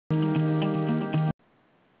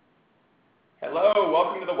Hello,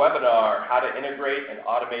 welcome to the webinar, How to Integrate and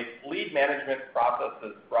Automate Lead Management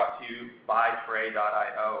Processes, brought to you by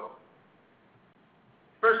Tray.io.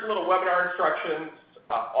 First, a little webinar instructions.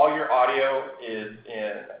 All your audio is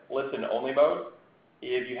in listen-only mode.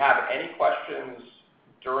 If you have any questions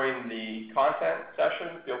during the content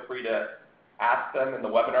session, feel free to ask them in the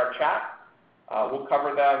webinar chat. We'll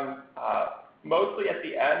cover them mostly at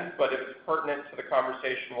the end, but if it's pertinent to the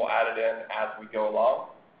conversation, we'll add it in as we go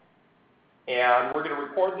along. And we're going to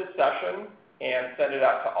record this session and send it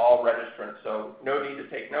out to all registrants, so no need to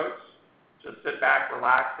take notes. Just sit back,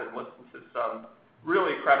 relax, and listen to some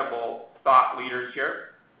really credible thought leaders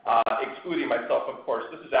here, excluding myself, of course.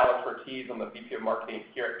 This is Alex Ortiz. I'm the VP of Marketing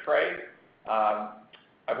here at Tray.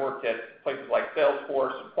 I've worked at places like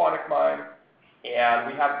Salesforce and QuanticMine,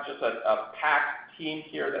 and we have just a packed team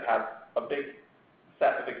here that has a big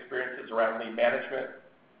set of experiences around lead management.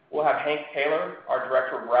 We'll have Hank Taylor, our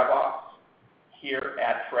Director of RevOps, here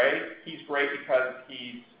at Tray. He's great because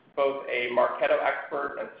he's both a Marketo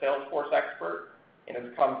expert and Salesforce expert, and has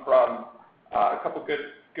come from a couple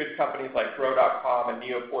good companies like Grow.com and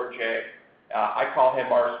Neo4j. I call him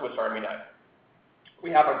our Swiss Army knife. We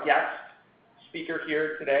have a guest speaker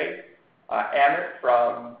here today, Amit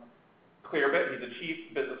from Clearbit. He's a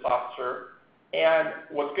Chief Business Officer. And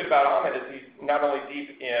what's good about Amit is he's not only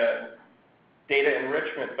deep in data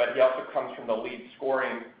enrichment, but he also comes from the lead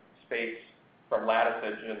scoring space from Lattice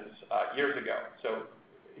Engines years ago. So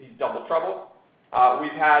he's double trouble. We've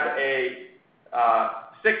had a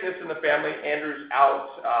sickness in the family. Andrew's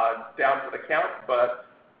out down for the count, but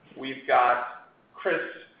we've got Chris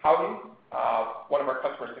Houghton, one of our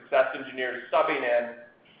customer success engineers, subbing in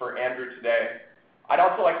for Andrew today. I'd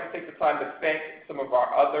also like to take the time to thank some of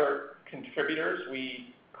our other contributors.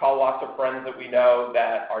 We call lots of friends that we know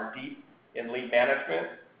that are deep in lead management,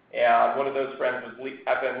 and one of those friends was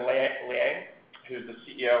Evan Liang, who's the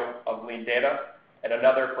CEO of Lean Data, and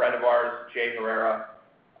another friend of ours, Jay Herrera,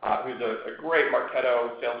 who's a great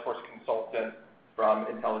Marketo Salesforce consultant from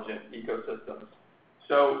Intelligent Ecosystems.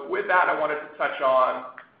 So with that, I wanted to touch on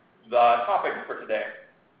the topic for today.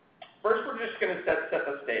 First, we're just going to set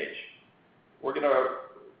the stage. We're going to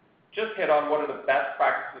just hit on what are the best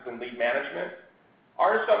practices in lead management.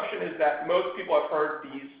 Our assumption is that most people have heard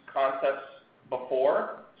these concepts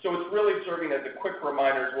before, so it's really serving as a quick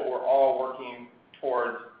reminder of what we're all working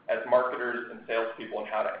towards as marketers and salespeople and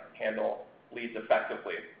how to handle leads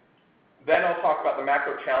effectively. Then I'll talk about the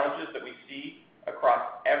macro challenges that we see across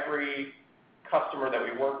every customer that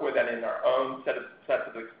we work with and in our own sets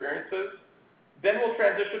of experiences. Then we'll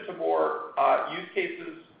transition to more use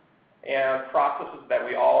cases and processes that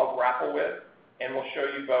we all grapple with, and we'll show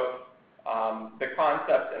you both the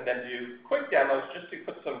concepts and then do quick demos just to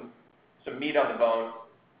put some meat on the bone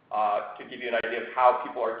to give you an idea of how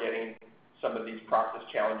people are getting some of these process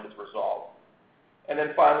challenges resolved. And then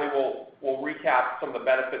finally, we'll recap some of the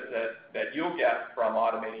benefits that you'll get from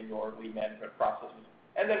automating your lead management processes.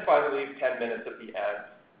 And then finally, leave 10 minutes at the end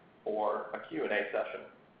for a Q&A session.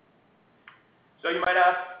 So you might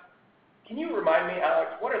ask, can you remind me,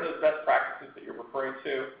 Alex, what are those best practices that you're referring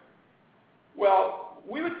to? Well,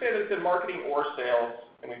 we would say this in marketing or sales,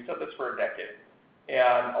 and we've said this for a decade.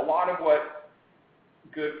 And a lot of what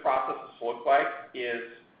good processes look like is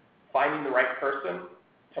finding the right person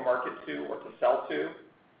to market to or to sell to.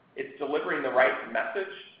 It's delivering the right message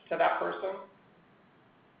to that person,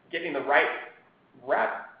 getting the right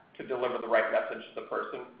rep to deliver the right message to the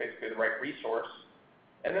person, basically the right resource,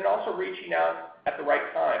 and then also reaching out at the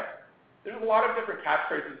right time. There's a lot of different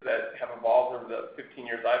catchphrases that have evolved over the 15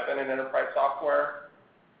 years I've been in enterprise software.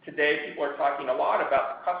 Today, people are talking a lot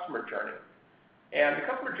about the customer journey. And the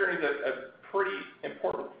customer journey is a pretty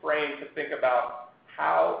important frame to think about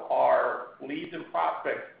how our leads and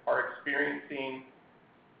prospects are experiencing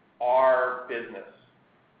our business.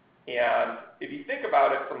 And if you think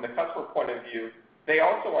about it from the customer point of view, they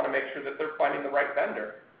also want to make sure that they're finding the right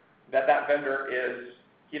vendor, that vendor is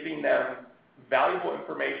giving them valuable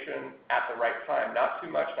information at the right time, not too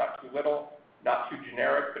much, not too little, not too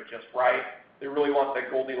generic, but just right. They really want that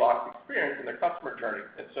Goldilocks experience in their customer journey.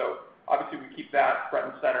 And so obviously we keep that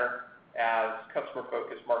front and center as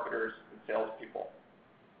customer-focused marketers and salespeople.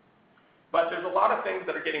 But there's a lot of things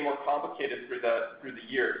that are getting more complicated through the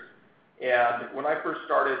years. And when I first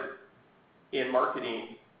started in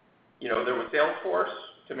marketing, there was Salesforce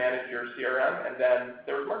to manage your CRM, and then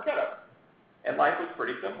there was Marketo. And life was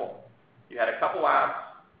pretty simple. You had a couple apps,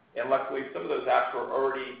 and luckily some of those apps were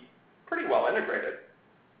already pretty well integrated.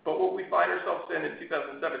 But what we find ourselves in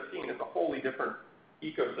 2017 is a wholly different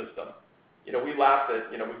ecosystem. We laugh that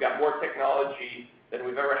we've got more technology than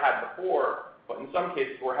we've ever had before, but in some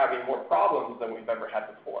cases we're having more problems than we've ever had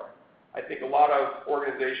before. I think a lot of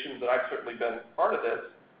organizations that I've certainly been part of this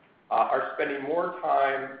are spending more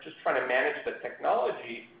time just trying to manage the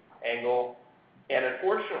technology angle, and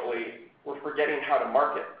unfortunately, we're forgetting how to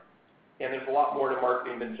market. And there's a lot more to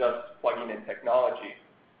marketing than just plugging in technology.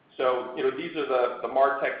 So, these are the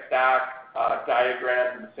MarTech stack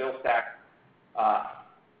diagrams and the sales stack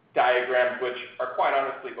diagrams, which are quite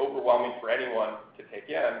honestly overwhelming for anyone to take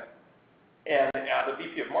in. And as a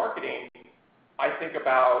VP of marketing, I think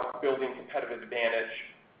about building competitive advantage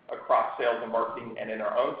across sales and marketing and in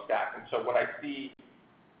our own stack. And so when I see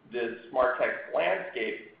this MarTech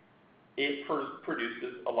landscape, it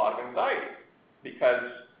produces a lot of anxiety, because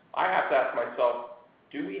I have to ask myself,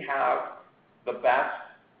 do we have the best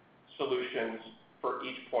solutions for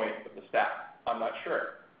each point of the stack? I'm not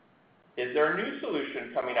sure. Is there a new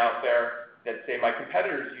solution coming out there that, say, my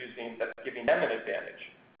competitor's using that's giving them an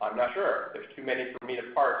advantage? I'm not sure. There's too many for me to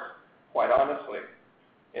parse, quite honestly.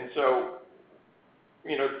 And so,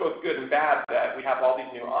 it's both good and bad that we have all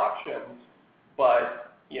these new options, but,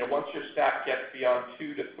 once your stack gets beyond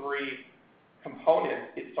 2 to 3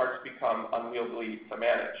 components, it starts to become unwieldy to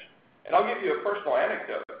manage. And I'll give you a personal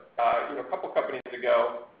anecdote. A couple companies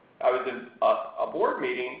ago, I was in a board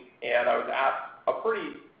meeting, and I was asked a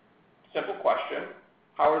pretty simple question: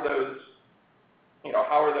 how are those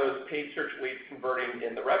paid search leads converting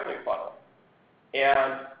in the revenue funnel?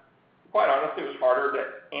 And quite honestly, it was harder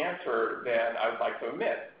to answer than I would like to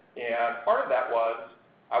admit. And part of that was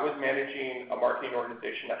I was managing a marketing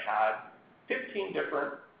organization that had 15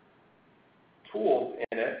 different tools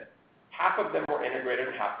in it. Half of them were integrated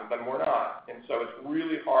and half of them were not. And so it's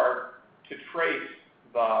really hard to trace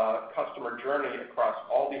the customer journey across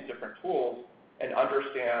all these different tools and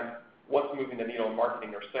understand what's moving the needle in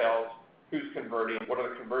marketing or sales, who's converting, what are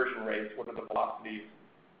the conversion rates, what are the velocities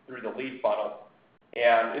through the lead funnel.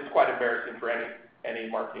 And it's quite embarrassing for any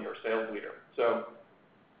marketing or sales leader. So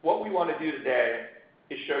what we want to do today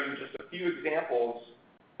is show you just a few examples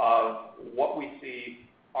of what we see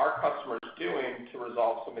our customers doing to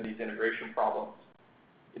resolve some of these integration problems.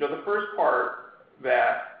 The first part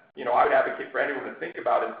that I would advocate for anyone to think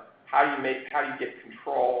about is how do you get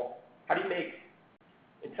control, how do you make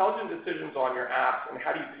intelligent decisions on your apps, and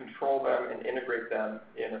how do you control them and integrate them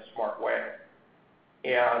in a smart way.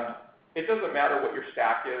 And it doesn't matter what your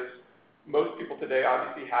stack is. Most people today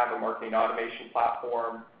obviously have a marketing automation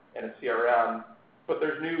platform and a CRM, but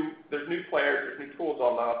there's new players, there's new tools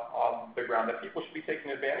on the ground that people should be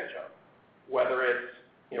taking advantage of. Whether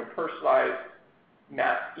it's personalized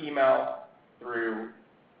mass email through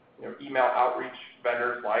email outreach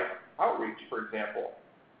vendors like Outreach, for example,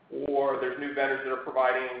 or there's new vendors that are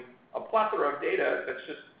providing a plethora of data that's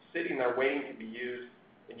just sitting there waiting to be used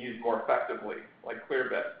and used more effectively, like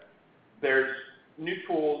Clearbit. There's new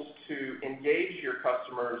tools to engage your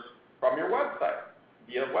customers from your website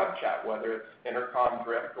via web chat, whether it's Intercom,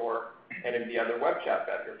 Drift, or any of the other web chat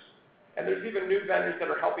vendors. And there's even new vendors that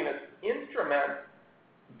are helping us instrument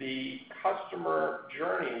the customer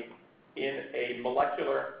journey in a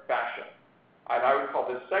molecular fashion. And I would call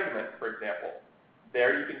this segment, for example.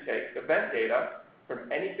 There you can take event data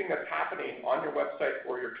from anything that's happening on your website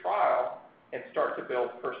or your trial and start to build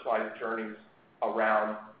personalized journeys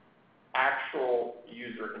around actual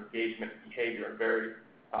user engagement behavior and very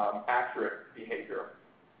accurate behavior.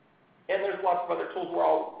 And there's lots of other tools we're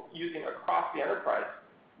all using across the enterprise.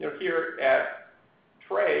 Here at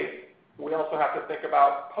Trey, we also have to think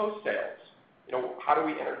about post-sales. How do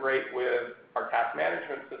we integrate with our task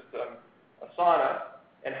management system, Asana,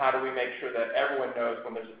 and how do we make sure that everyone knows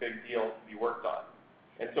when there's a big deal to be worked on?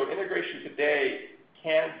 And so integration today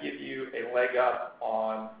can give you a leg up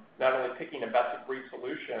on not only picking a best-of-breed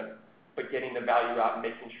solution, but getting the value out and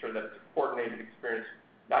making sure that it's a coordinated experience,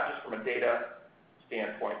 not just from a data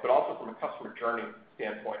standpoint, but also from a customer journey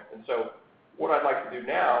standpoint. And so what I'd like to do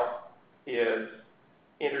now is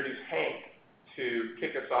introduce Hank to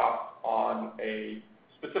kick us off on a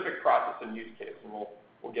specific process and use case, and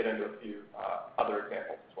we'll get into a few other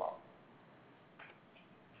examples as well.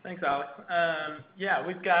 Thanks, Alex.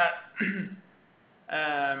 We've got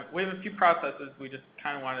we have a few processes we just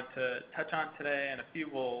kind of wanted to touch on today, and a few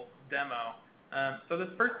we'll demo. So this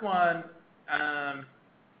first one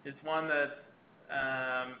is one that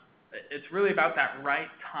it's really about that right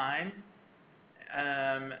time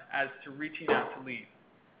as to reaching out to leads.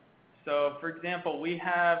 So, for example, we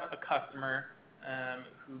have a customer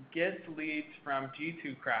who gets leads from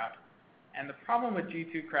G2 Crowd, and the problem with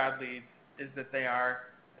G2 Crowd leads is that they're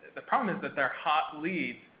hot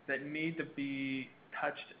leads that need to be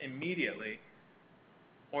touched immediately.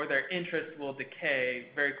 or their interest will decay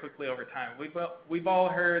very quickly over time. We've all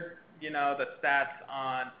heard, the stats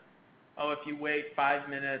on, if you wait 5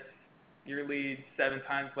 minutes, your lead's 7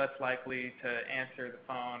 times less likely to answer the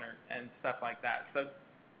phone and stuff like that. So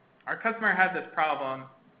our customer had this problem,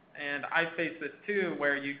 and I face this too,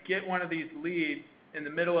 where you get one of these leads in the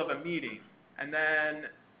middle of a meeting, and then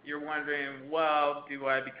you're wondering, well, do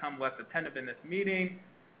I become less attentive in this meeting,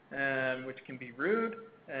 which can be rude,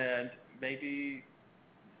 and maybe,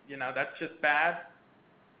 that's just bad,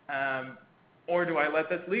 or do I let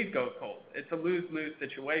this lead go cold? It's a lose-lose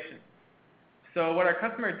situation. So what our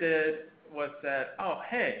customer did was that,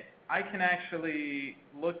 hey, I can actually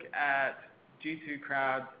look at G2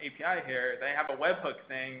 Crowd's API here. They have a webhook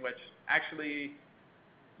thing, which actually,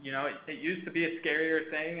 it used to be a scarier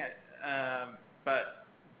thing, but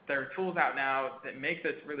there are tools out now that make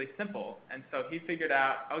this really simple. And so he figured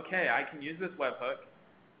out, okay, I can use this webhook.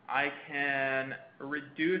 I can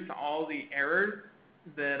reduce all the errors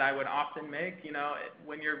that I would often make.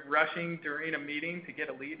 When you're rushing during a meeting to get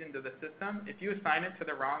a lead into the system, if you assign it to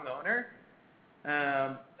the wrong owner,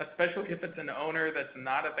 especially if it's an owner that's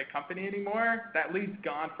not at the company anymore, that lead's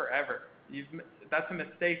gone forever. That's a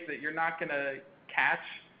mistake that you're not going to catch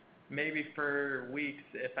maybe for weeks,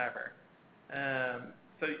 if ever.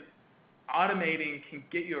 So automating can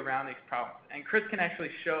get you around these problems. And Chris can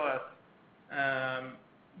actually show us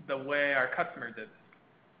the way our customer did this.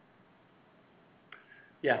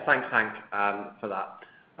 Yeah, thanks, Hank, for that.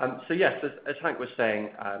 So yes, as Hank was saying,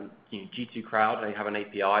 G2 Crowd, they have an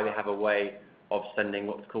API. They have a way of sending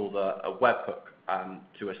what's called a webhook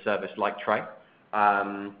to a service like Tray.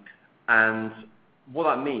 And what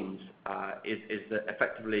that means is that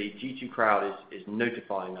effectively G2 Crowd is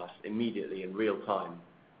notifying us immediately in real time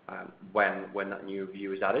when that new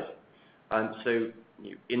review is added. So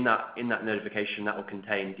in that notification, that will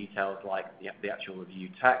contain details like the actual review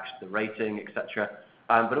text, the rating, etc.,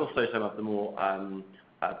 but also some of the more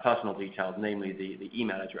personal details, namely the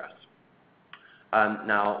email address.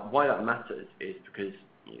 Now, why that matters is because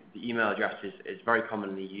the email address is very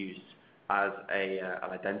commonly used as an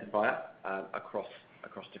identifier across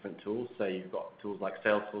different tools. So you've got tools like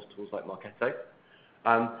Salesforce, tools like Marketo.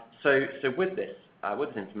 So with this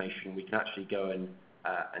information, we can actually go and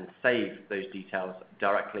save those details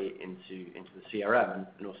directly into the CRM,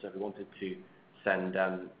 and also if we wanted to send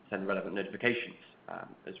relevant notifications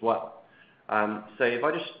as well. So if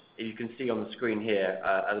you can see on the screen here,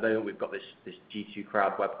 at the moment we've got this G2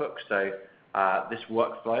 Crowd webhook. So this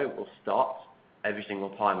workflow will start every single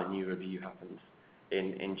time a new review happens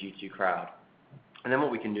in G2 Crowd. And then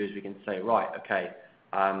what we can do is we can say, right, okay,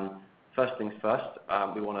 first things first,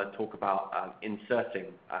 we want to talk about inserting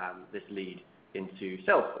this lead into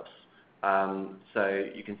Salesforce. So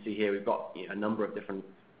you can see here we've got a number of different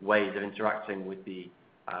ways of interacting with the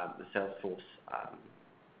Salesforce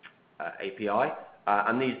API,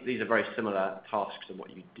 and these are very similar tasks to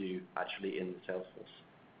what you do actually in the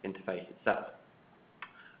Salesforce interface itself.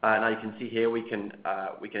 Now you can see here we can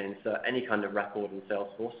insert any kind of record in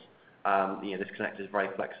Salesforce. This connector is very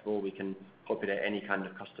flexible. We can populate any kind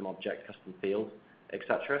of custom object, custom field,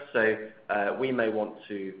 etc. So we may want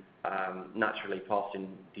to naturally pass in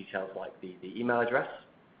details like the email address,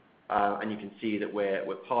 and you can see that we're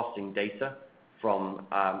passing data from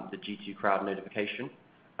the G2 Crowd notification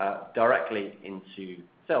directly into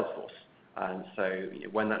Salesforce. And so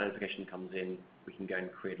when that notification comes in, we can go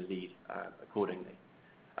and create a lead accordingly.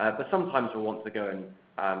 But sometimes we'll want to go and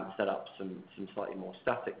set up some slightly more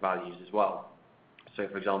static values as well. So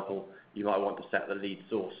for example, you might want to set the lead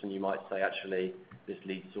source, and you might say actually this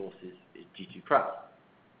lead source is G2 Crowd,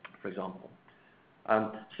 for example.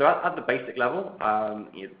 So at the basic level,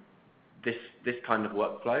 this kind of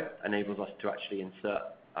workflow enables us to actually insert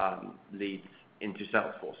leads into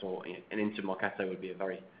Salesforce, and into Marketo would be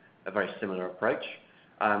a very similar approach.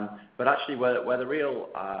 But actually, where the real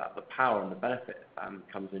the power and the benefit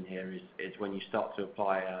comes in here is when you start to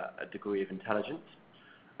apply a degree of intelligence.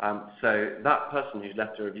 So that person who's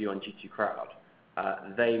left a review on G2 Crowd,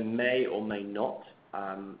 they may or may not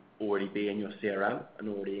already be in your CRM and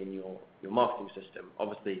already in your marketing system.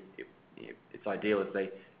 Obviously, it's ideal if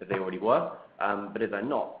they already were, but if they're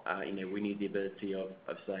not, we need the ability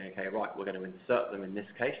of saying, okay, right, we're going to insert them in this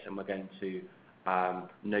case, and we're going to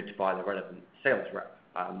notify the relevant sales rep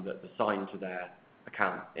that's assigned to their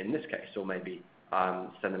account in this case, or maybe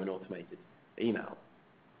send them an automated email.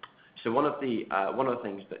 So one of the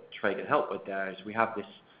things that Trey can help with there is we have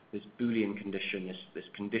this Boolean condition, this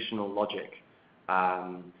conditional logic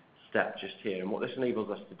step just here, and what this enables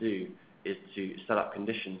us to do is to set up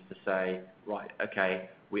conditions to say, right, okay,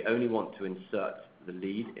 we only want to insert the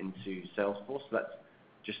lead into Salesforce.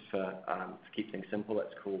 just to keep things simple,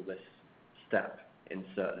 let's call this step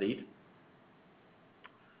insert lead.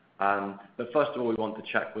 But first of all, we want to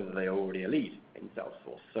check whether they are already a lead in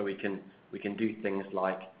Salesforce. So we can do things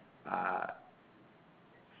like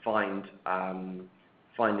find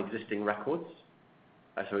existing records.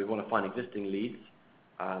 So we want to find existing leads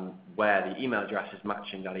where the email address is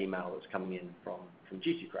matching that email that's coming in from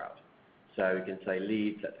G2 Crowd. So we can say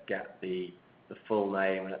leads, let's get the full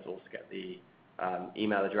name, and let's also get the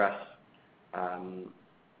email address. And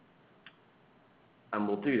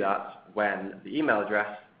we'll do that when the email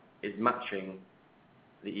address is matching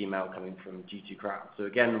the email coming from G2 Crowd. So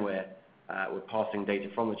again, we're passing data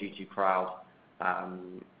from the G2 Crowd,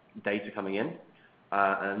 data coming in,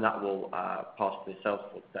 and that will pass the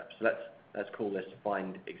Salesforce step. So let's call this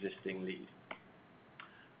find existing lead.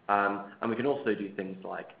 And we can also do things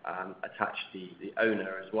like attach the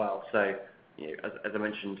owner as well. So as I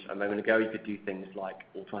mentioned a moment ago, you could do things like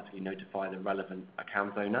automatically notify the relevant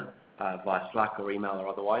account owner via Slack or email or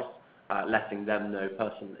otherwise, letting them know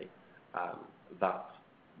personally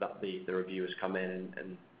that the review has come in,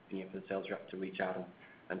 and for the sales rep to reach out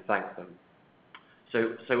and thank them.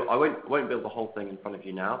 So I won't build the whole thing in front of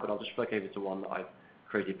you now, but I'll just flick over to one that I've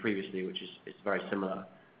created previously, which is very similar.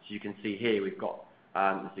 So you can see here we've got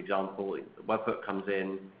this example. The webhook comes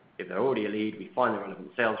in. If they're already a lead, we find the relevant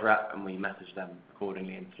sales rep and we message them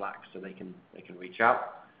accordingly in Slack so they can reach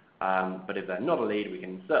out. But if they're not a lead, we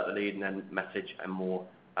can insert the lead and then message a more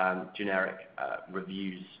generic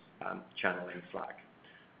reviews channel in Slack.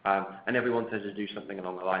 And if we wanted to do something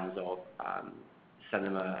along the lines of send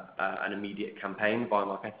them an immediate campaign via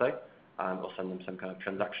Marketo, or send them some kind of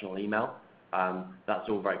transactional email, that's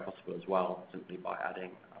all very possible as well, simply by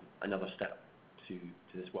adding another step to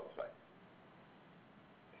this workflow.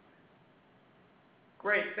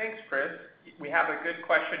 Great, thanks, Chris. We have a good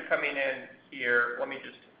question coming in here. Let me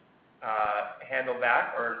just handle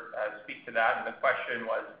that or speak to that. And the question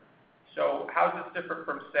was, so how is this different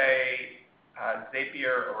from, say,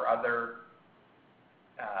 Zapier or other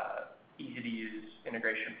easy-to-use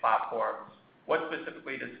integration platforms? What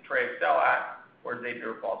specifically does Tray excel at, or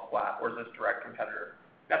Zapier falls flat, or is this direct competitor?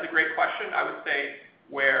 That's a great question. I would say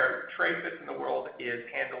where Tray fits in the world is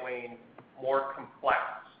handling more complex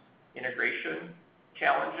integration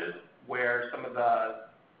challenges, where some of the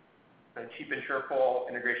cheap and cheerful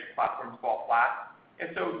integration platforms fall flat. And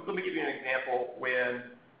so let me give you an example. When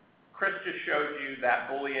Chris just showed you that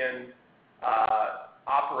Boolean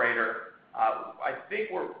operator, I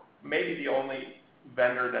think we're maybe the only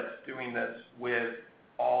vendor that's doing this with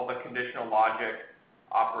all the conditional logic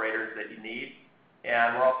operators that you need.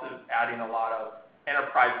 And we're also adding a lot of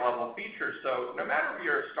enterprise-level features. So no matter if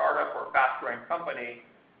you're a startup or a fast-growing company,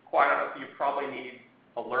 quite honestly, you probably need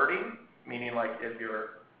alerting, meaning like if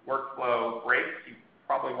your workflow breaks, you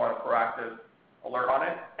probably want a proactive alert on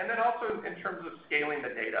it. And then also in terms of scaling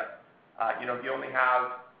the data. If you only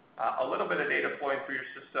have a little bit of data flowing through your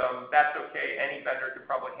system, that's okay. Any vendor could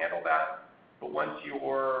probably handle that. But once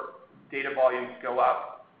your data volumes go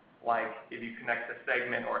up, like if you connect to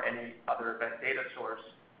Segment or any other event data source,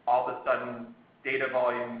 all of a sudden data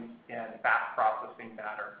volumes and fast processing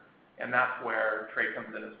matter. And that's where Tray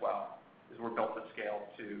comes in as well, is we're built to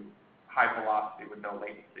scale to high velocity with no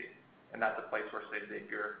latency. And that's a place where, say,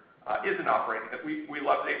 Zapier isn't operating. We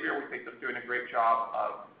love Zapier. We think they're doing a great job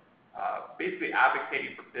of basically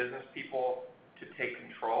advocating for business people to take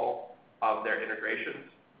control of their integrations.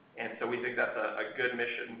 And so we think that's a good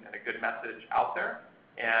mission and a good message out there.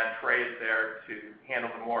 And Tray is there to handle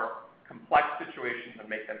the more complex situations and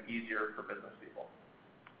make them easier for business people.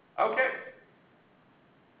 Okay.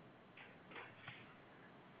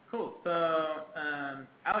 Cool. So,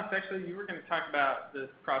 Alex, actually, you were going to talk about this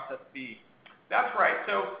process B. That's right.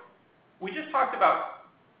 So we just talked about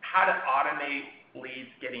how to automate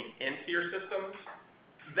leads getting into your systems.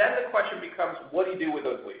 Then the question becomes, what do you do with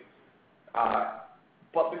those leads?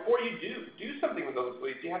 But before you do something with those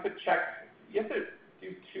leads, you have to do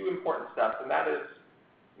two important steps, and that is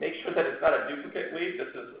make sure that it's not a duplicate lead.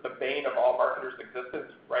 This is the bane of all marketers'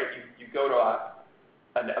 existence, right? You go to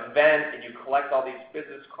an event and you collect all these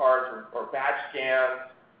business cards or badge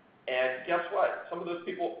scans, and guess what? Some of those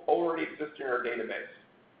people already exist in your database.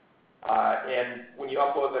 And when you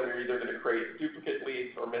upload them, you're either going to create duplicate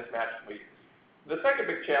leads or mismatched leads. The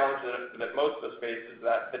second big challenge that most of us face is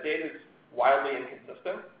that the data is wildly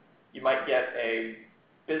inconsistent. You might get a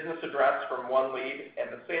business address from one lead, and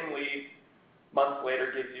the same lead months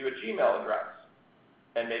later gives you a Gmail address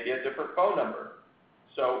and maybe a different phone number.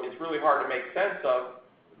 So it's really hard to make sense of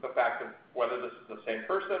the fact of whether this is the same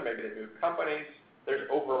person, maybe they moved companies. There's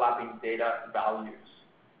overlapping data values.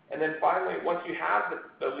 And then finally, once you have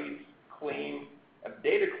the leads clean and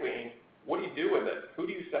data clean, what do you do with it? Who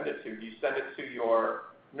do you send it to? Do you send it to your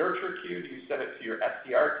nurture queue? Do you send it to your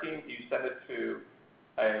SDR team? Do you send it to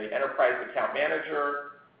an enterprise account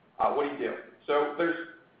manager? What do you do? So there's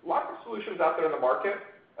lots of solutions out there in the market.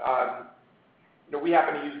 We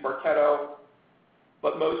happen to use Marketo,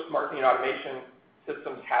 but most marketing automation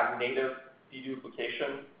systems have native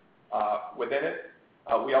deduplication within it.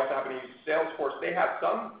 We also happen to use Salesforce. They have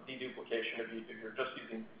some deduplication if you're just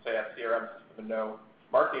using, say, a CRM system and no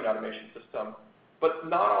marketing automation system. But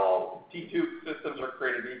not all dedupe systems are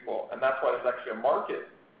created equal, and that's why there's actually a market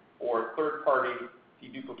for third-party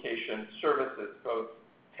deduplication services, both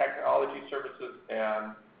technology services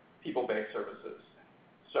and people-based services.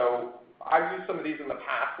 So I've used some of these in the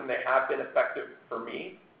past, and they have been effective for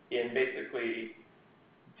me in basically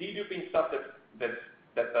deduping stuff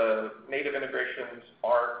that the native integrations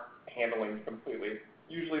aren't handling completely.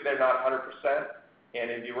 Usually they're not 100%,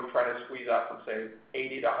 and if you were trying to squeeze out from, say,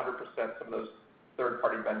 80 to 100%, some of those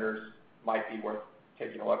third-party vendors might be worth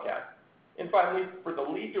taking a look at. And finally, for the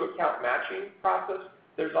lead to account matching process,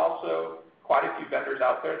 there's also quite a few vendors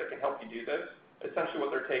out there that can help you do this. Essentially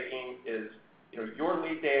what they're taking is your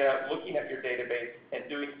lead data, looking at your database, and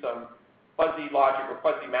doing some fuzzy logic or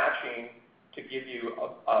fuzzy matching to give you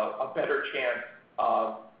a better chance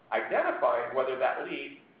of identifying whether that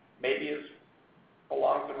lead maybe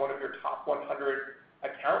belongs in one of your top 100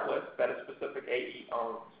 account lists that a specific AE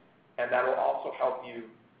owns. And that will also help you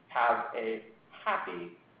have a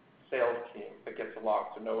happy sales team that gets along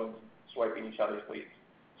so no one's swiping each other's leads.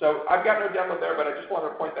 So I've got no demo there, but I just wanted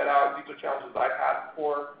to point that out. These are challenges I've had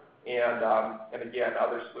before, and again,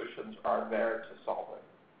 other solutions are there to solve it.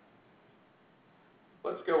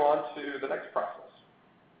 Let's go on to the next process.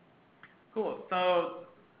 Cool. So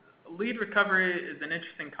lead recovery is an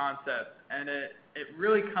interesting concept, and it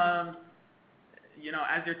really comes,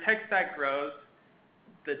 as your tech stack grows,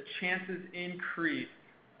 the chances increase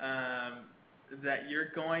that you're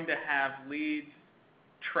going to have leads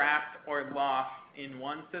trapped or lost in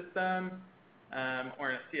one system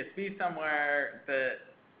or in a CSV somewhere that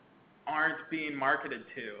aren't being marketed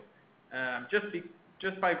to,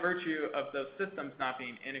 just by virtue of those systems not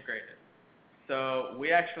being integrated. So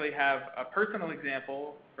we actually have a personal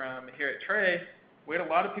example from here at Trey. We had a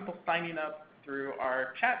lot of people signing up through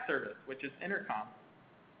our chat service, which is Intercom,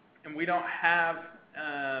 and we don't have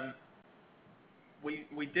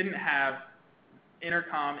we didn't have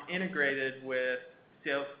Intercom integrated with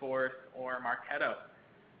Salesforce or Marketo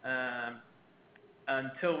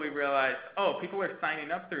until we realized, people are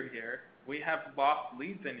signing up through here. We have lost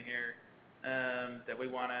leads in here that we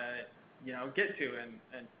want to, get to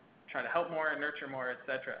and try to help more and nurture more,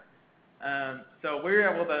 etc. So we were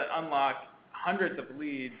able to unlock hundreds of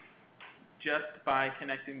leads just by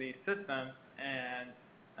connecting these systems, and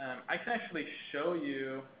I can actually show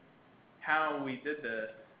you how we did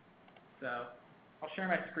this. So I'll share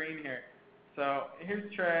my screen here. So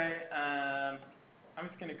here's Trey. I'm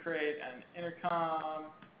just going to create an intercom.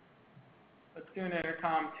 Let's do an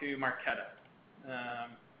intercom to Marketo.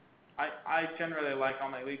 I generally like all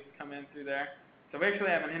my leads to come in through there. So we actually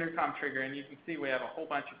have an intercom trigger, and you can see we have a whole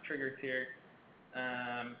bunch of triggers here.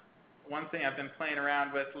 One thing I've been playing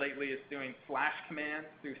around with lately is doing slash commands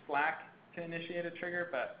through Slack to initiate a trigger,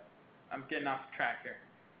 but I'm getting off track here.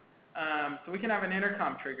 So we can have an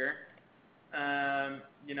intercom trigger.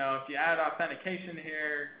 If you add authentication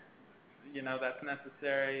here, that's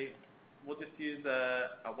necessary. We'll just use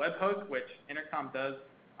a webhook, which Intercom does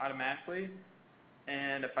automatically.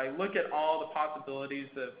 And if I look at all the possibilities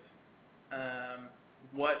of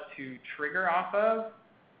what to trigger off of,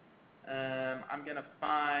 I'm going to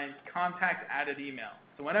find contact added email.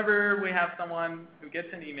 So whenever we have someone who gets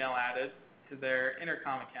an email added to their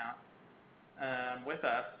Intercom account with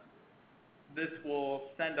us, this will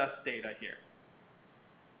send us data here.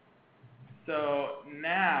 So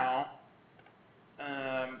now,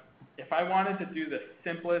 if I wanted to do the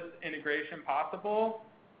simplest integration possible,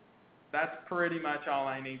 that's pretty much all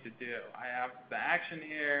I need to do. I have the action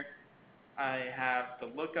here. I have the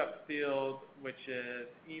lookup field, which is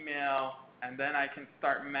email, and then I can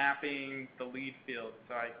start mapping the lead field.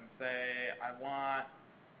 So I can say I want,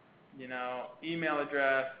 email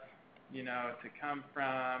address, to come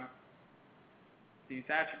from these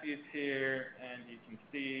attributes here, and you can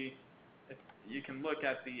see, you can look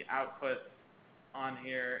at the outputs on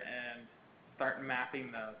here and start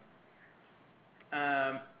mapping those.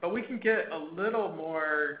 But we can get a little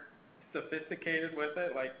more sophisticated with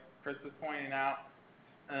it, like Chris was pointing out.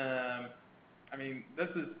 This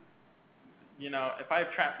is, if I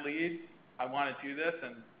have trapped leads, I want to do this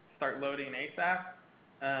and start loading ASAP.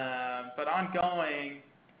 But ongoing,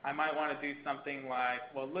 I might want to do something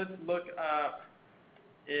like, well, let's look up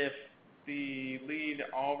if the lead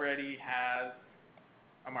already has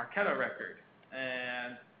a Marketo record,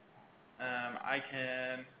 and I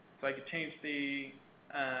can change the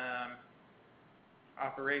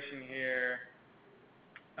operation here.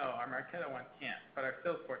 Oh, our Marketo one can't, but our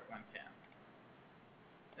Salesforce one can.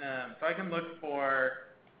 So I can look for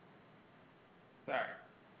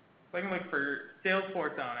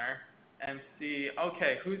Salesforce owner and see,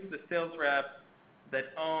 okay, who's the sales rep that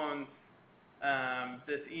owns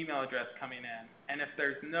this email address coming in. And if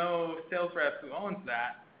there's no sales rep who owns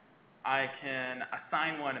that, I can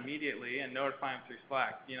assign one immediately and notify them through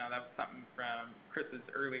Slack. That was something from Chris's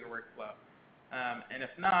earlier workflow. And if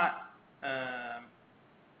not,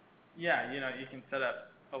 you can set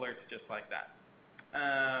up alerts just like that.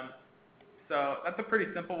 So that's a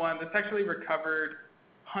pretty simple one. This actually recovered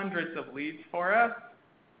hundreds of leads for us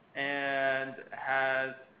and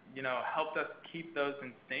has, helped us keep those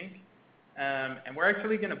in sync. And we're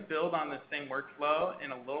actually going to build on this same workflow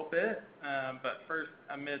in a little bit. But first,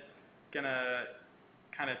 Amit's going to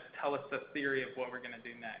kind of tell us the theory of what we're going to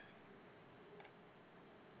do next.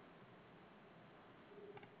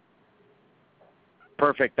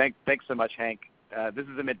 Perfect. Thanks so much, Hank. This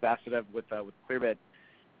is Amit Basadev with Clearbit.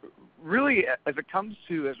 Really, as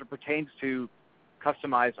it pertains to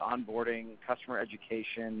customized onboarding, customer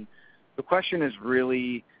education, the question is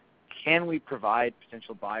really, can we provide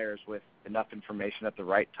potential buyers with enough information at the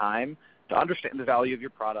right time to understand the value of your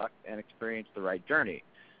product and experience the right journey?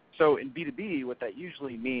 So in B2B, what that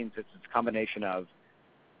usually means is it's a combination of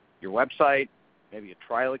your website, maybe a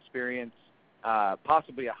trial experience,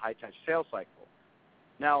 possibly a high-touch sales cycle.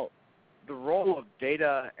 Now, the role of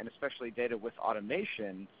data, and especially data with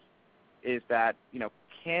automation, is that,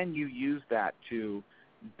 can you use that to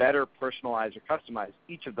better personalize or customize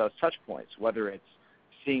each of those touch points, whether it's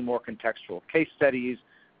seeing more contextual case studies,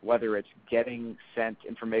 whether it's getting sent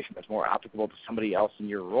information that's more applicable to somebody else in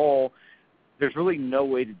your role. There's really no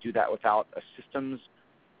way to do that without a systems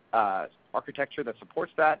architecture that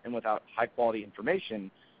supports that and without high-quality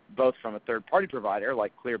information, both from a third-party provider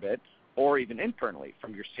like Clearbit or even internally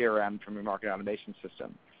from your CRM, from your marketing automation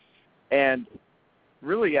system. And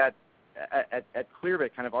really at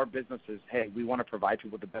Clearbit, kind of our business is, hey, we want to provide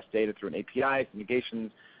people with the best data through an API,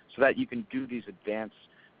 integrations, so that you can do these advanced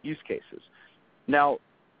use cases. Now,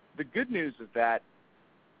 the good news is that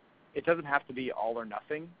it doesn't have to be all or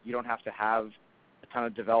nothing. You don't have to have a ton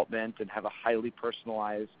of development and have a highly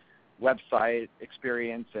personalized website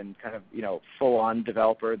experience and kind of, full-on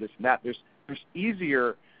developer, this and that. There's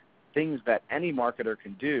easier things that any marketer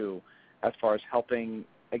can do as far as helping,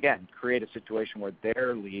 again, create a situation where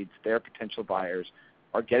their leads, their potential buyers,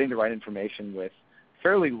 are getting the right information with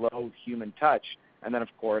fairly low human touch, and then, of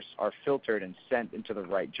course, are filtered and sent into the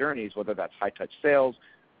right journeys, whether that's high-touch sales,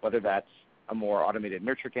 whether that's a more automated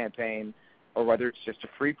nurture campaign, or whether it's just a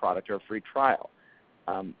free product or a free trial.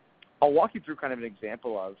 I'll walk you through kind of an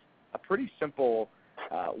example of a pretty simple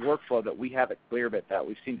workflow that we have at Clearbit that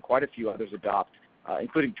we've seen quite a few others adopt,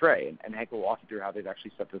 including Trey, and Hank will walk you through how they've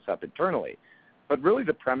actually set this up internally. But really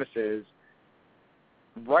the premise is,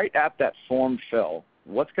 right at that form fill,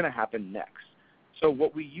 what's going to happen next? So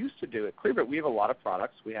what we used to do at Clearbit, we have a lot of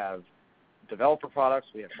products. We have developer products,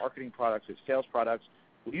 we have marketing products, we have sales products.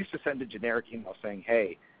 We used to send a generic email saying,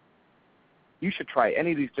 hey, you should try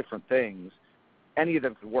any of these different things. Any of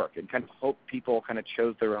them could work, and kind of hope people kind of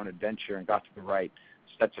chose their own adventure and got to the right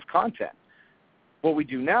sets of content. What we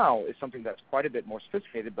do now is something that's quite a bit more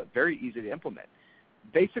sophisticated but very easy to implement.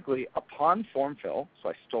 Basically, upon form fill, so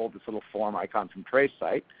I stole this little form icon from Trey's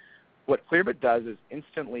site, what Clearbit does is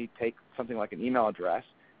instantly take something like an email address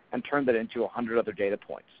and turn that into 100 other data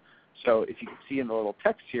points. So if you can see in the little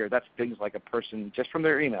text here, that's things like a person, just from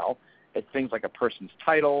their email, it's things like a person's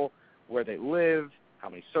title, where they live, how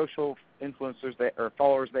many social influencers or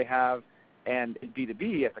followers they have, and in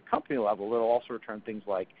B2B at the company level, it'll also return things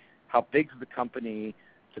like how big is the company,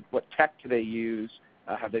 what tech do they use,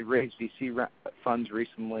 have they raised VC funds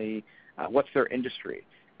recently, what's their industry.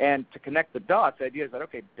 And to connect the dots, the idea is that,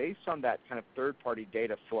 okay, based on that kind of third-party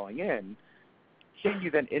data flowing in, can you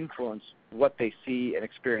then influence what they see and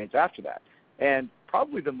experience after that? And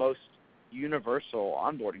probably the most universal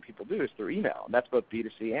onboarding people do is through email, and that's both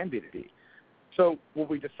B2C and B2B. So what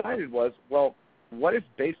we decided was, well, what if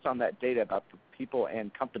based on that data about the people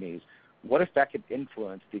and companies, what if that could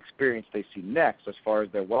influence the experience they see next as far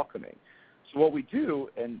as their welcoming? So what we do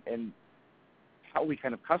and how we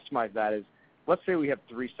kind of customize that is, let's say we have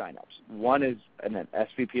 3 signups. One is an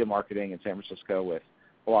SVP of marketing in San Francisco with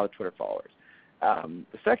a lot of Twitter followers.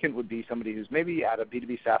 The second would be somebody who's maybe at a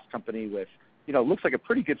B2B SaaS company with, looks like a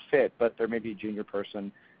pretty good fit, but they're maybe a junior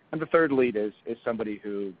person. And the third lead is somebody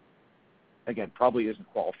who, again, probably isn't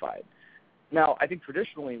qualified. Now, I think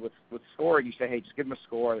traditionally with scoring, you say, hey, just give them a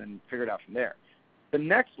score and figure it out from there. The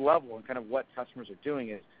next level and kind of what customers are doing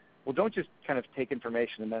is, well, don't just kind of take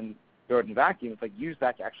information and then throw it in a vacuum. It's like use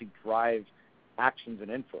that to actually drive actions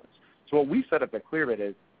and influence. So what we set up at Clearbit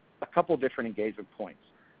is a couple different engagement points.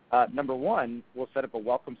 Number one, we'll set up a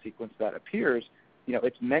welcome sequence that appears,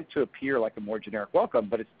 it's meant to appear like a more generic welcome,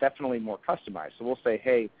 but it's definitely more customized. So we'll say,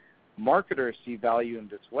 hey, marketers see value in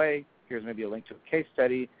this way. Here's maybe a link to a case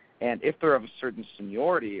study. And if they're of a certain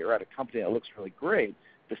seniority or at a company that looks really great,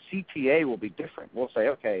 the CTA will be different. We'll say,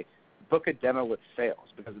 okay, book a demo with sales,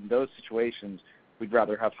 because in those situations, we'd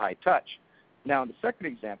rather have high touch. Now, in the second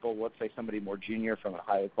example, let's say somebody more junior from a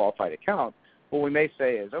highly qualified account, what we may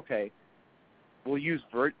say is, okay, we'll use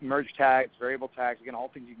merge tags, variable tags, again, all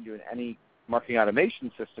things you can do in any marketing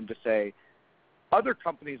automation system to say, other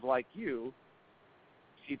companies like you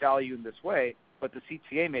see value in this way, but the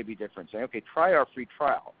CTA may be different. Say, okay, try our free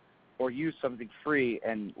trial or use something free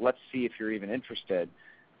and let's see if you're even interested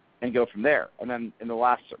and go from there. And then in the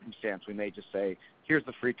last circumstance, we may just say, here's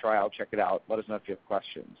the free trial, check it out, let us know if you have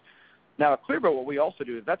questions. Now, at Clearbit, what we also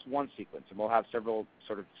do is that's one sequence, and we'll have several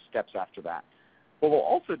sort of steps after that. What we'll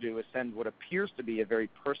also do is send what appears to be a very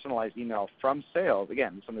personalized email from sales,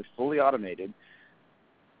 again, something fully automated,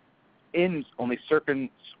 in only for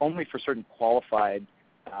certain qualified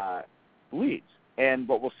leads. And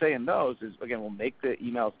what we'll say in those is, again, we'll make the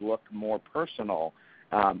emails look more personal.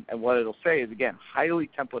 And what it'll say is, again, highly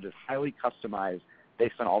templated, highly customized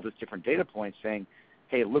based on all these different data points saying,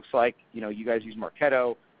 hey, it looks like, you guys use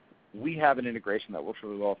Marketo. We have an integration that works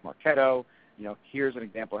really well with Marketo. Here's an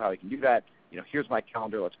example of how you can do that. Here's my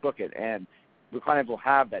calendar, let's book it. And the client will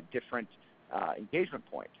have that different engagement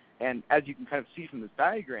point. And as you can kind of see from this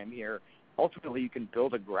diagram here, ultimately you can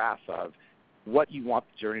build a graph of what you want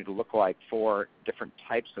the journey to look like for different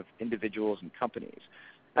types of individuals and companies.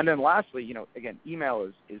 And then lastly, again, email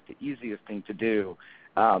is the easiest thing to do.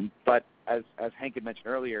 But as Hank had mentioned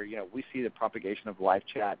earlier, we see the propagation of live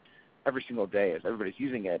chat every single day as everybody's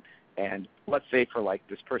using it. And let's say for like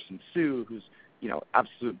this person, Sue, who's,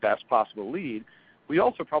 absolute best possible lead, we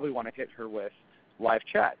also probably want to hit her with live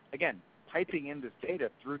chat. Again, typing in this data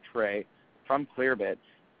through Trey from Clearbit.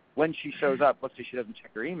 When she shows up, let's say she doesn't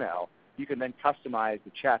check her email, you can then customize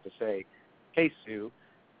the chat to say, hey, Sue,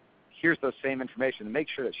 here's those same information, and make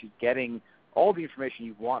sure that she's getting all the information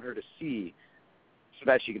you want her to see so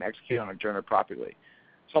that she can execute on her journey properly.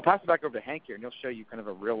 So I'll pass it back over to Hank here, and he'll show you kind of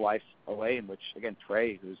a real-life way in which, again,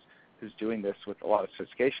 Trey, who's doing this with a lot of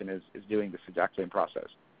sophistication, is doing this exact same process.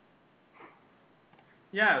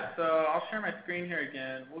 Yeah, so I'll share my screen here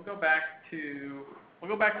again. We'll go back to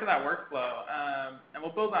that workflow, and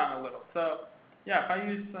we'll build on it a little. So, yeah, if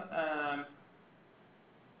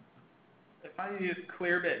I use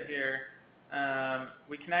Clearbit here,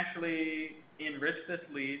 we can actually enrich this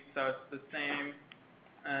lead, so it's the same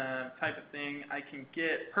type of thing. I can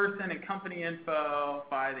get person and company info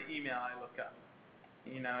by the email I look up.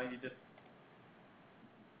 You just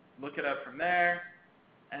look it up from there,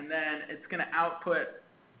 and then it's going to output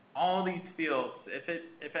all these fields. If it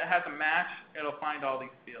has a match, it'll find all these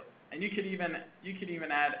fields. And you could even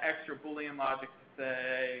add extra Boolean logic to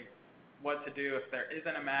say what to do if there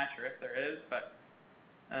isn't a match or if there is, but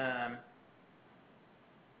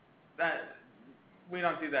that we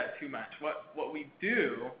don't do that too much. What we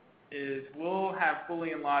do is we'll have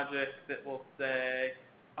Boolean logic that will say,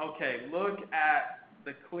 okay, look at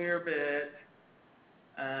the Clearbit.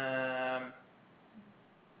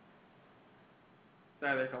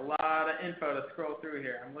 Sorry, there's a lot of info to scroll through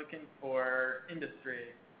here. I'm looking for industry.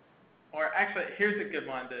 Or actually, here's a good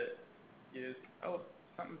one to use. Oh,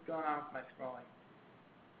 something's going on with my scrolling.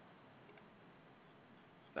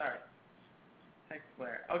 Sorry. Text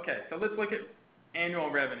flare. Okay, so let's look at annual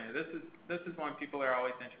revenue. This is one people are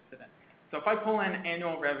always interested in. So if I pull in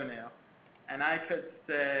annual revenue, and I could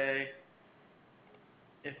say,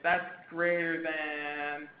 if that's greater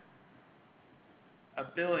than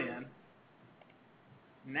 $1 billion,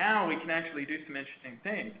 now we can actually do some interesting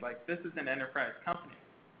things. Like this is an enterprise company.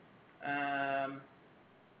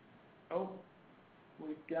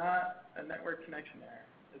 We've got a network connection error.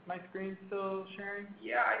 Is my screen still sharing?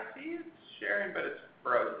 Yeah, I see it's sharing, but it's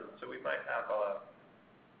frozen, so we might have a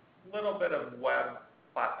little bit of web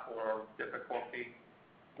platform difficulty,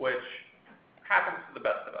 which happens to the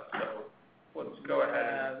best of us. So let's go ahead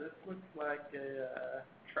and this looks like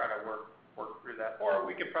try to work through that. Or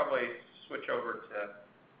we could probably switch over to...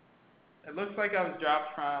 It looks like I was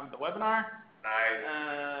dropped from the webinar.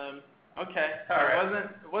 Nice. Okay. All right.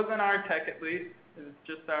 It wasn't our tech at least. It was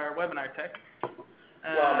just our webinar tech.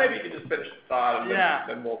 Well, maybe you can just finish the thought, and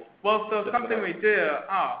then we'll. Well, so something we do.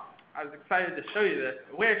 Oh, I was excited to show you this.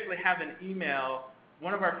 We actually have an email.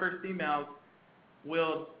 One of our first emails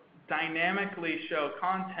will dynamically show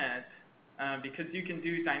content because you can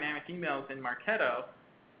do dynamic emails in Marketo.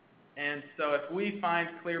 And so if we find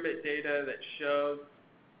Clearbit data that shows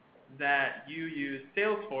that you use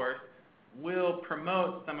Salesforce, we'll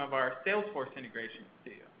promote some of our Salesforce integrations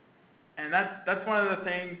to you. And that's one of the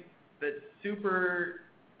things that's super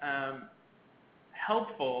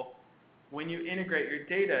helpful when you integrate your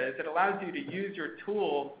data is it allows you to use your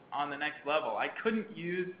tools on the next level. I couldn't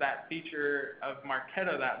use that feature of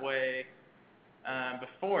Marketo that way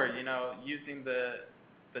before, using the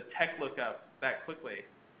tech lookup that quickly.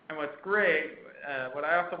 And what's great, what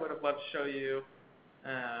I also would have loved to show you,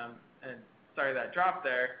 and sorry that dropped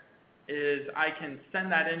there, is I can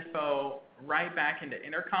send that info right back into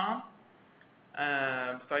Intercom.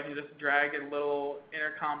 So I can just drag a little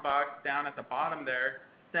Intercom box down at the bottom there,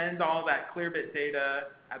 send all that Clearbit data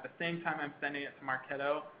at the same time I'm sending it to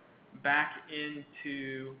Marketo back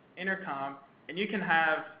into Intercom. And you can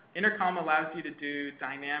have, Intercom allows you to do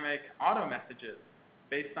dynamic auto messages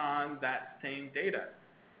based on that same data.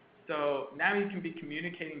 So now you can be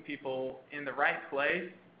communicating people in the right place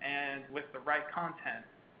and with the right content.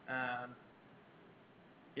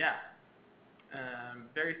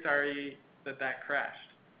 Very sorry that crashed.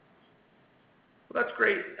 Well, that's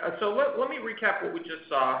great. So let me recap what we just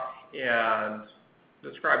saw and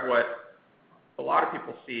describe what a lot of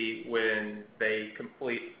people see when they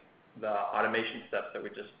complete the automation steps that we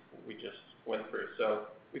just went through. So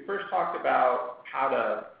we first talked about how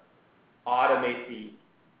to automate the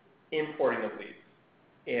importing of leads,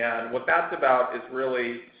 and what that's about is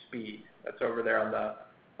really speed. That's over there on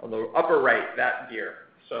the upper right, that gear.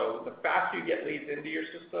 So the faster you get leads into your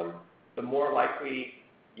system, the more likely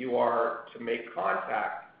you are to make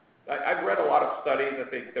contact. I've read a lot of studies. I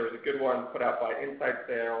think there was a good one put out by Inside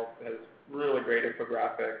Sales that has really great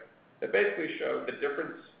infographic that basically showed the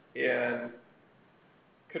difference in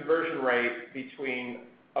conversion rate between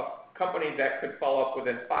a company that could follow up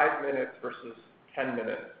within 5 minutes versus 10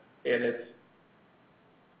 minutes. And it's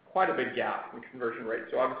quite a big gap in conversion rate.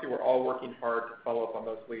 So obviously we're all working hard to follow up on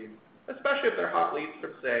those leads, especially if they're hot leads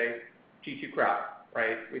from, say, G2 Crowd,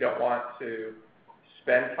 right? We don't want to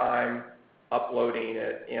spend time uploading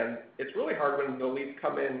it, and it's really hard when the leads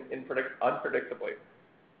come in unpredictably.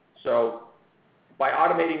 So by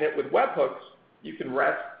automating it with webhooks, you can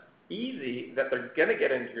rest easy that they're going to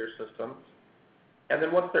get into your systems, and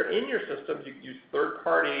then once they're in your systems, you can use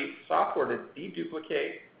third-party software to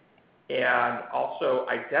deduplicate and also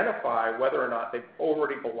identify whether or not they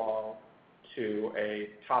already belong to a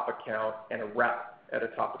top account and a rep at a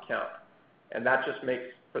top account. And that just makes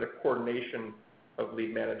for the coordination of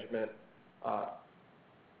lead management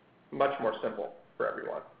much more simple for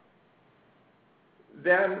everyone.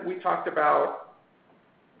 Then we talked about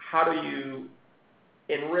how do you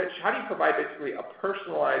provide basically a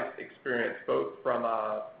personalized experience both from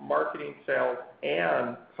a marketing, sales,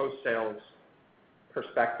 and post-sales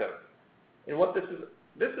perspective. And what this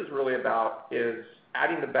is really about is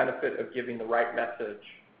adding the benefit of giving the right message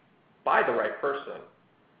by the right person.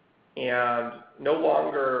 And no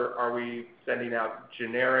longer are we sending out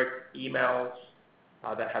generic emails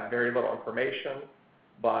that have very little information,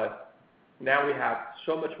 but now we have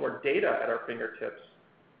so much more data at our fingertips.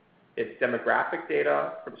 It's demographic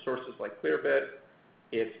data from sources like Clearbit.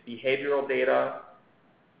 It's behavioral data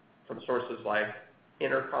from sources like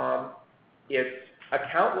Intercom. It's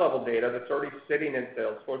account level data that's already sitting in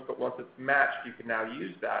Salesforce, but once it's matched, you can now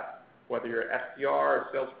use that, whether you're an SDR, a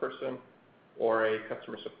salesperson, or a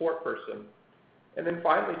customer support person. And then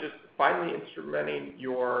finally instrumenting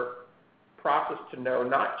your process to know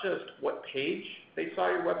not just what page they saw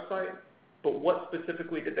your website, but what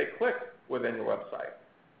specifically did they click within your website.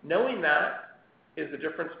 Knowing that is the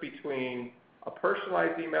difference between a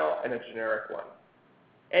personalized email and a generic one.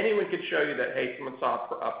 Anyone could show you that, hey, someone saw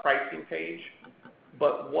a pricing page,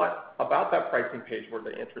 but what about that pricing page were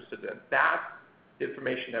they interested in? That's the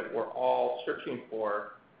information that we're all searching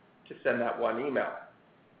for to send that one email.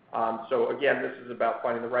 So again, this is about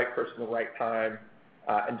finding the right person, the right time,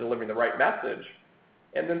 and delivering the right message.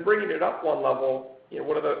 And then bringing it up one level,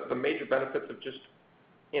 one of the major benefits of just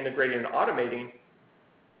integrating and automating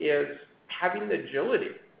is having the agility,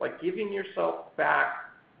 like giving yourself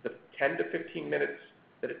back the 10 to 15 minutes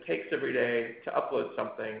that it takes every day to upload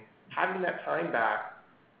something, having that time back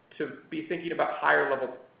to be thinking about higher level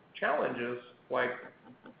challenges like,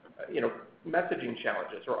 messaging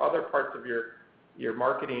challenges or other parts of your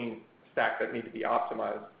marketing stack that need to be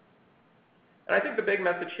optimized. And I think the big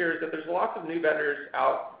message here is that there's lots of new vendors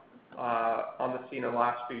out on the scene in the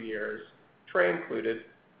last few years, Trey included,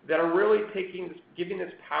 that are really giving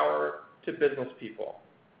this power to business people,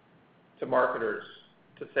 to marketers,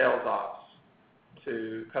 to sales ops,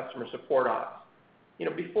 to customer support ops.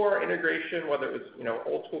 Before integration, whether it was,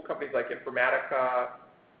 old school companies like Informatica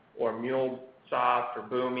or MuleSoft or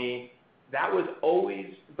Boomi, that was always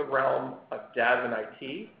the realm of dev and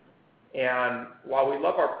IT. And while we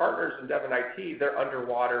love our partners in dev and IT, they're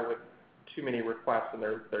underwater with too many requests and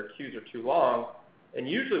their queues are too long. And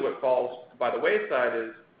usually what falls by the wayside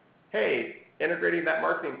is, hey, integrating that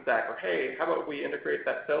marketing stack, or hey, how about we integrate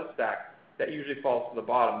that sales stack? That usually falls to the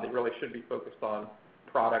bottom. They really should be focused on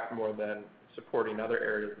product more than supporting other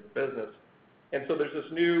areas of the business. And so there's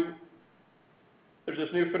this new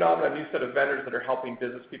phenomenon, a new set of vendors that are helping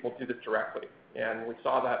business people do this directly. And we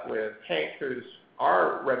saw that with Hank, who's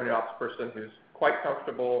our revenue ops person, who's quite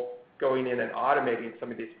comfortable going in and automating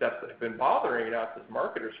some of these steps that have been bothering us as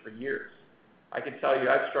marketers for years. I can tell you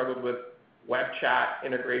I've struggled with web chat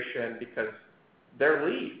integration because they're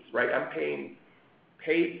leads, right? I'm paying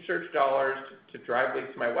paid search dollars to drive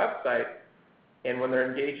leads to my website, and when they're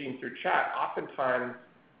engaging through chat, oftentimes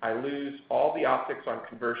I lose all the optics on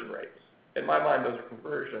conversion rates. In my mind, those are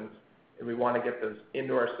conversions, and we want to get those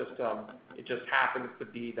into our system. It just happens to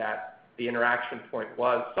be that the interaction point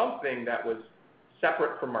was something that was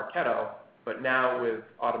separate from Marketo, but now with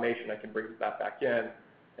automation, I can bring that back in.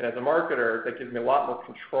 And as a marketer, that gives me a lot more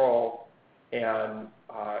control, and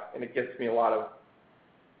it gives me a lot of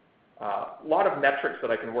metrics that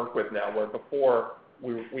I can work with now, where before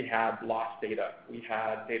we had lost data. We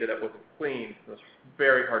had data that wasn't clean. It was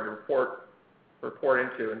very hard to report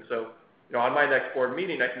into. And so, on my next board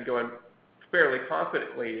meeting, I can go in fairly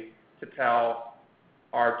confidently to tell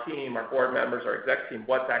our team, our board members, our exec team,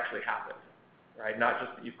 what's actually happened, right? Not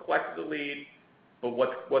just that you've collected the lead, but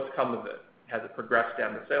what's come of it. Has it progressed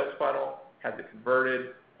down the sales funnel? Has it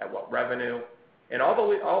converted? At what revenue? And all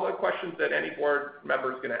the questions that any board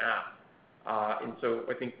member is going to ask. And so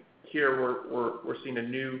I think here we're seeing a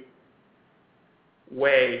new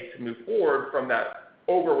way to move forward from that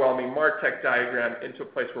overwhelming MarTech diagram into a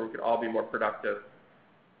place where we can all be more productive.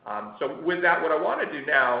 So with that, what I want to do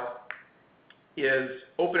now is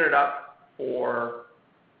open it up for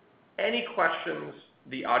any questions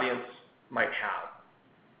the audience might have.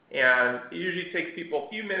 And it usually takes people a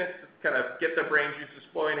few minutes to kind of get their brain juices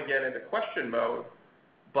flowing again into question mode.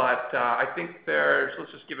 But I think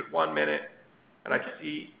let's just give it 1 minute. And I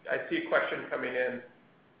see a question coming in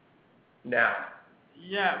now.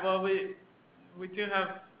 Yeah, well, we do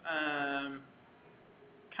have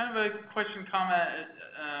kind of a question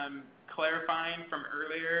comment clarifying from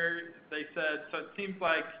earlier. They said, so it seems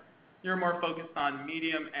like you're more focused on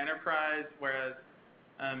medium enterprise, whereas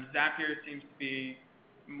Zapier seems to be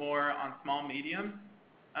more on small medium.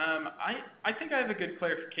 I think I have a good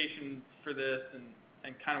clarification for this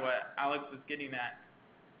and kind of what Alex was getting at.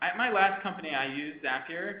 At my last company, I used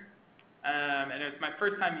Zapier, and it was my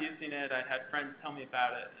first time using it. I had friends tell me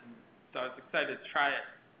about it, and so I was excited to try it.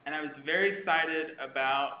 And I was very excited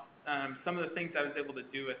about some of the things I was able to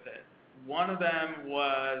do with it. One of them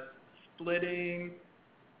was splitting,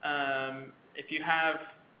 if you have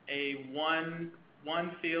a one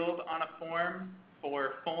field on a form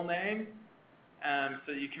for full name,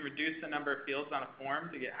 so you can reduce the number of fields on a form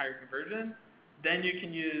to get higher conversion, then you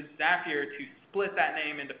can use Zapier to split that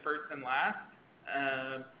name into first and last,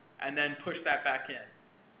 and then push that back in.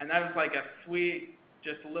 And that was like a sweet,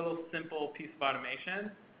 just a little simple piece of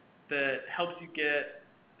automation that helps you get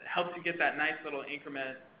that nice little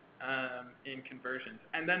increment in conversions.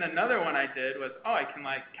 And then another one I did was, I can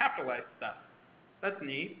like capitalize stuff. That's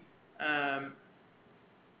neat.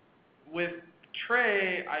 With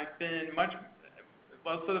Trey, I've been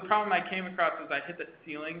so the problem I came across was I hit the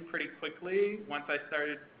ceiling pretty quickly once I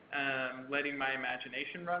started letting my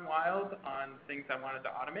imagination run wild on things I wanted to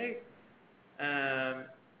automate.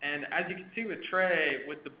 And as you can see with Trey,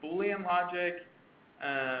 with the Boolean logic,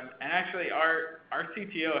 and actually our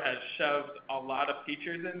CTO has shoved a lot of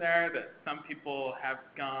features in there that some people have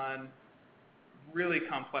gone really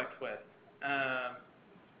complex with.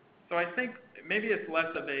 So I think maybe it's less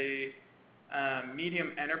of a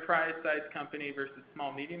medium enterprise size company versus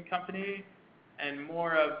small medium company, and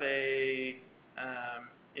more of a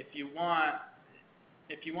if you want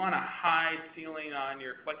a high ceiling on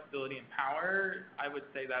your flexibility and power, I would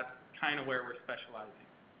say that's kind of where we're specializing.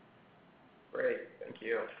 Great, thank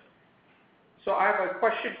you. So I have a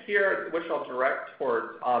question here which I'll direct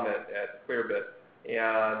towards Amit at Clearbit.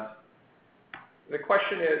 And The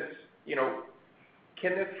question is,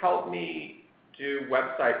 can this help me do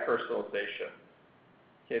website personalization?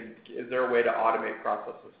 Is there a way to automate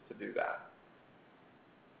processes to do that?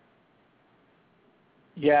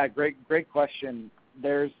 Yeah, great question.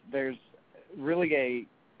 There's really a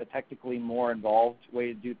technically more involved way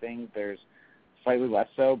to do things. There's slightly less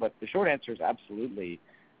so, but the short answer is absolutely.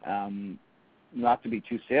 Not to be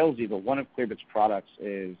too salesy, but one of Clearbit's products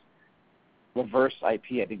is reverse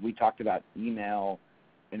IP. I think we talked about email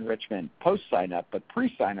enrichment post-sign-up, but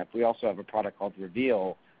pre-sign-up, we also have a product called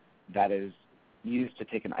Reveal that is used to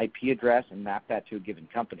take an IP address and map that to a given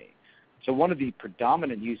company. So one of the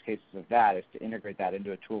predominant use cases of that is to integrate that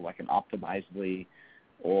into a tool like an Optimizely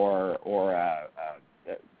or a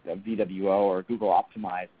VWO or Google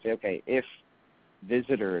Optimize. Say, okay, if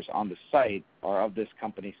visitors on the site are of this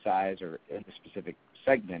company size or in a specific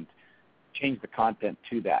segment, change the content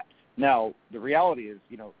to that. Now, the reality is,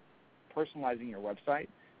 personalizing your website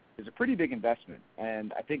is a pretty big investment.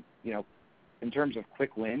 And I think, in terms of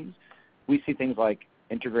quick wins, we see things like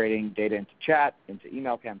integrating data into chat, into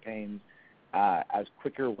email campaigns as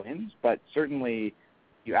quicker wins. But certainly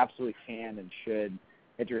you absolutely can and should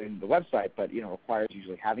integrate into the website, but, requires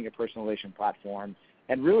usually having a personalization platform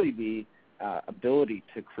and really the ability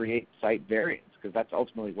to create site variants, because that's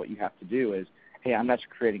ultimately what you have to do is, hey, I'm not just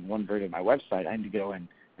creating one version of my website. I need to go and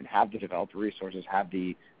have the developer resources, have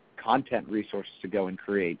the content resources to go and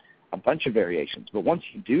create a bunch of variations. But once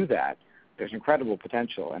you do that, there's incredible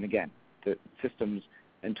potential. And again, the systems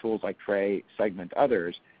and tools like Tray, Segment,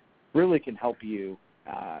 others really can help you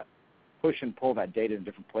push and pull that data in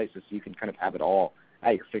different places so you can kind of have it all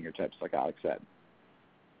at your fingertips, like Alex said.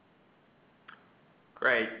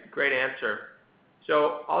 Great answer.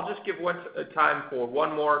 So I'll just give time for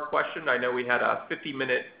one more question. I know we had a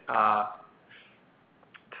 50-minute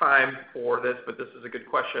time for this, but this is a good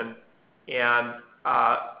question. And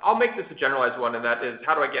I'll make this a generalized one, and that is,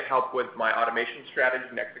 how do I get help with my automation strategy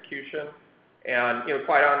and execution? And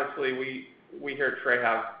quite honestly, we here at Tray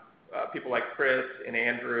have people like Chris and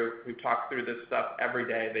Andrew who talk through this stuff every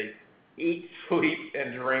day. They eat, sleep,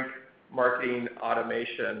 and drink marketing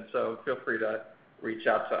automation. So feel free to reach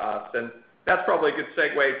out to us. And that's probably a good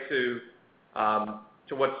segue to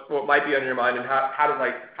what might be on your mind and how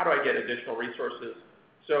do I get additional resources.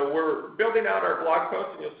 So we're building out our blog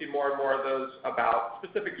posts, and you'll see more and more of those about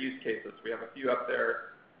specific use cases. We have a few up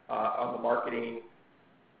there on the marketing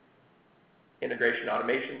integration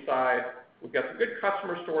automation side. We've got some good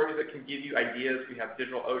customer stories that can give you ideas. We have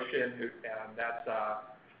DigitalOcean, and that's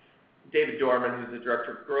David Dorman, who's the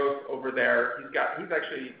director of growth over there. He's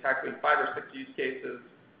actually tackling 5 or 6 use cases.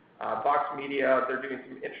 Vox Media, they're doing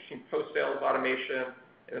some interesting post-sales automation,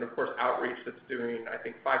 and then of course Outreach that's doing, I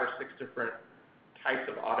think, 5 or 6 different types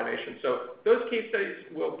of automation. So those case studies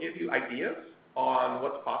will give you ideas on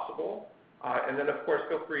what's possible. And then of course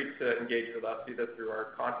feel free to engage with us either through our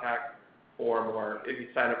contact form or if you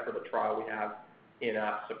sign up for the trial, we have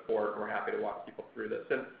in-app support, and we're happy to walk people through this.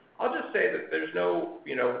 And I'll just say that there's no,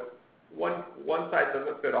 one size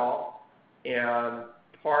doesn't fit all. And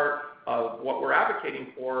part of what we're advocating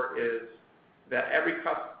for is that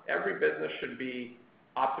every business should be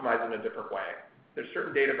optimized in a different way. There's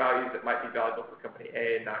certain data values that might be valuable for company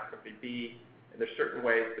A and not company B, and there's certain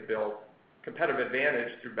ways to build competitive advantage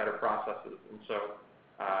through better processes. And so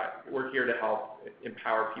we're here to help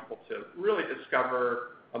empower people to really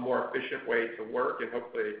discover a more efficient way to work and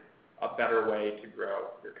hopefully a better way to grow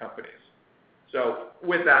your companies. So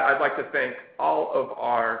with that, I'd like to thank all of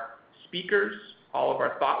our speakers, all of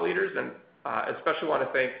our thought leaders, and especially want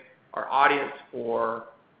to thank our audience for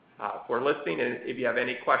listening. And if you have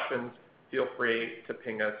any questions, feel free to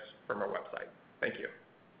ping us from our website. Thank you.